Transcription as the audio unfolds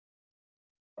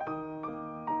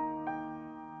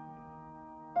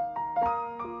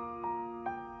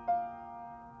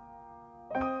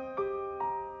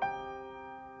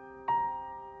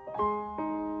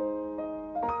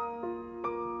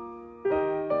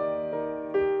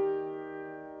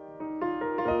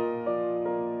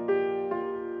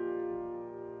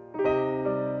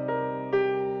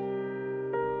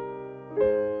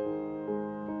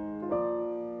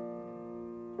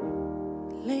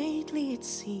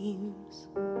seems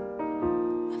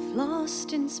I've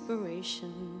lost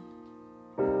inspiration.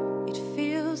 It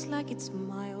feels like it's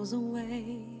miles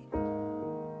away.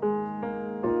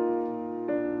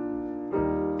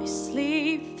 I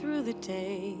sleep through the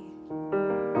day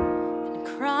and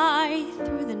cry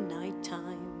through the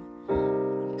nighttime.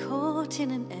 I'm caught in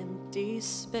an empty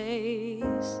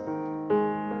space.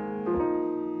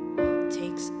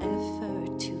 Takes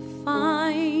effort to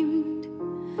find.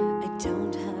 I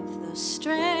don't have the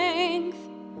strength.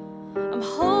 I'm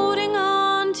holding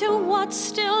on to what's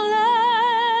still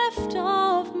left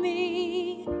of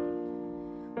me.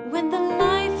 When the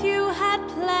life you had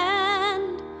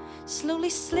planned slowly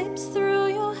slips through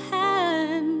your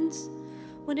hands,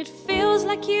 when it feels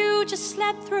like you just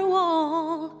slept through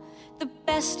all the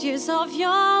best years of your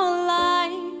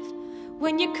life,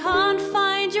 when you can't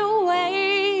find your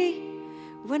way,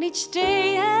 when each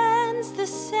day ends the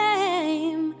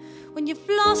same, when you've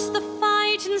lost the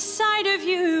fight inside of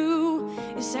you,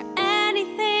 is there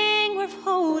anything worth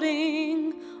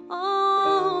holding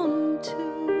on to?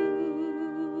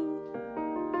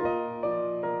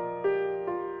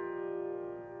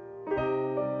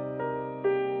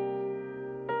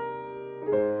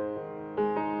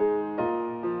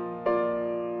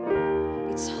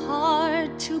 It's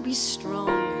hard to be strong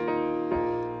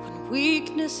when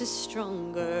weakness is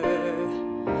stronger.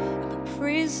 I'm a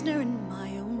prisoner in my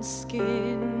own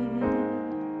skin.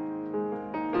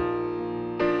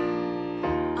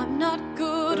 I'm not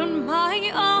good on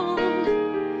my own.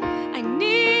 I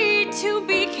need to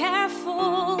be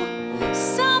careful.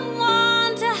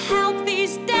 Someone to help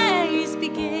these days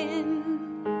begin.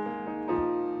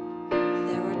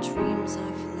 There are dreams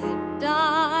I've let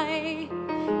die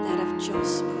that I've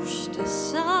just pushed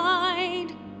aside.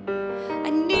 I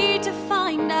need to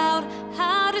find out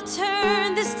how to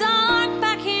turn this dark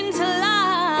back into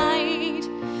light.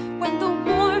 When the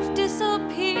warmth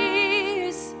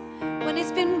disappears, when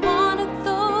it's been one of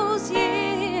those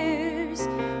years,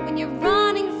 when you're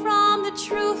running from the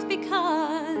truth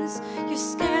because you're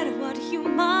scared of what you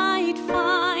might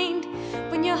find,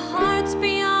 when your heart's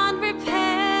beyond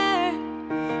repair,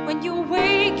 when you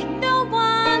wake and no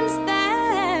one's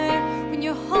there, when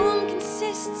your home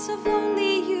consists of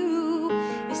only you,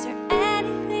 is there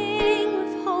anything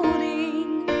worth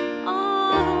holding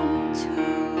on to?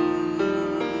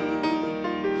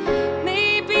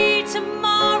 Maybe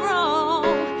tomorrow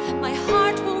my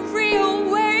heart will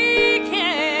reawaken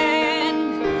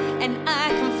and I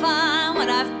can find what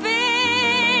I've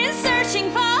been searching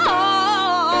for.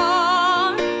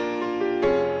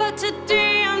 But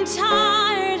today I'm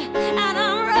tired and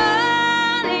I'm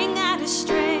running out of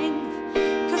strength,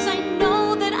 'cause I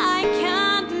know that I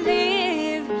can't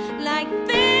live like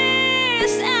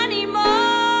this anymore.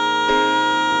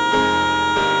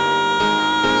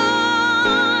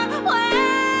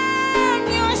 When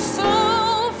you're so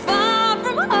far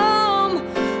from home,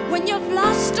 when you've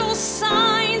lost all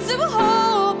signs of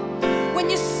hope, when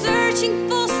you're searching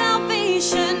for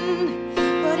salvation,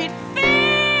 but it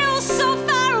feels so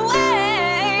far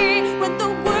away, when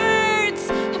the words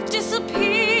have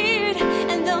disappeared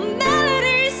and the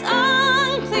melody's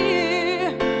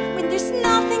unclear, when there's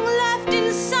nothing left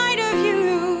inside of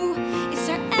you, is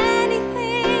there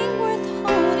anything worth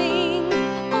holding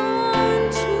on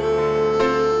to?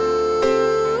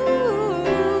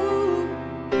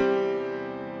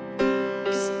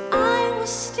 'Cause I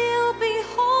will still be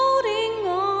holding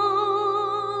on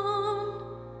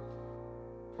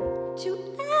to